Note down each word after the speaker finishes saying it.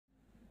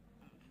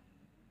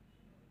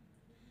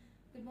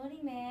Good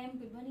morning,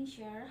 ma'am. Good morning,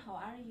 sir. How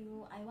are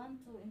you? I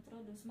want to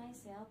introduce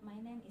myself. My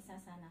name is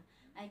Hasanah.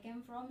 I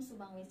came from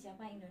Subang, West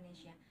Java,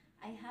 Indonesia.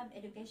 I have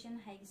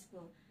education high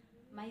school.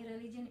 My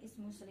religion is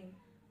Muslim.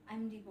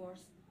 I'm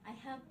divorced. I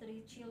have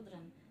 3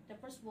 children. The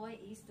first boy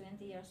is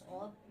 20 years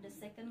old. The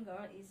second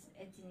girl is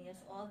 18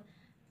 years old.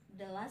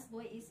 The last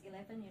boy is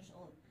 11 years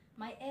old.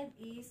 My age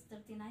is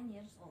 39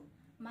 years old.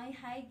 My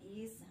height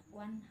is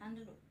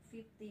 151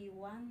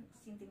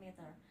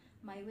 centimeter.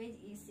 My weight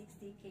is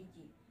 60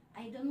 kg.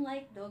 I don't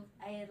like dog,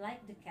 I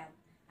like the cat.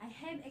 I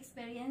have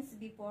experience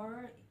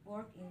before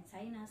work in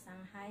China,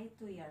 Shanghai,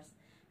 2 years.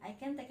 I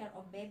can take care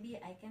of baby,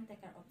 I can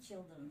take care of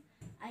children.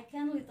 I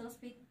can little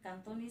speak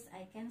Cantonese,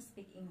 I can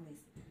speak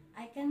English.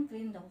 I can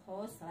clean the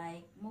house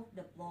like move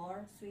the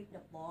floor, sweep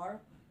the floor,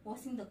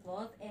 washing the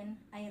clothes and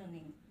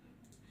ironing.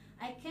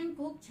 I can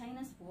cook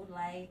Chinese food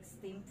like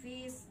steamed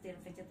fish, stir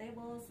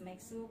vegetables,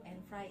 make soup and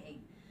fry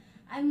egg.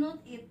 I'm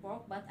not eat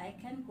pork but I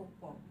can cook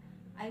pork.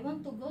 I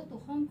want to go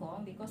to Hong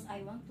Kong because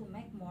I want to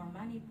make more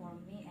money for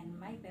me and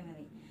my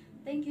family.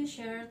 Thank you,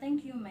 sir.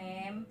 Thank you,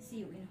 ma'am. See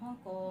you in Hong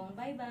Kong.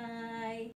 Bye-bye.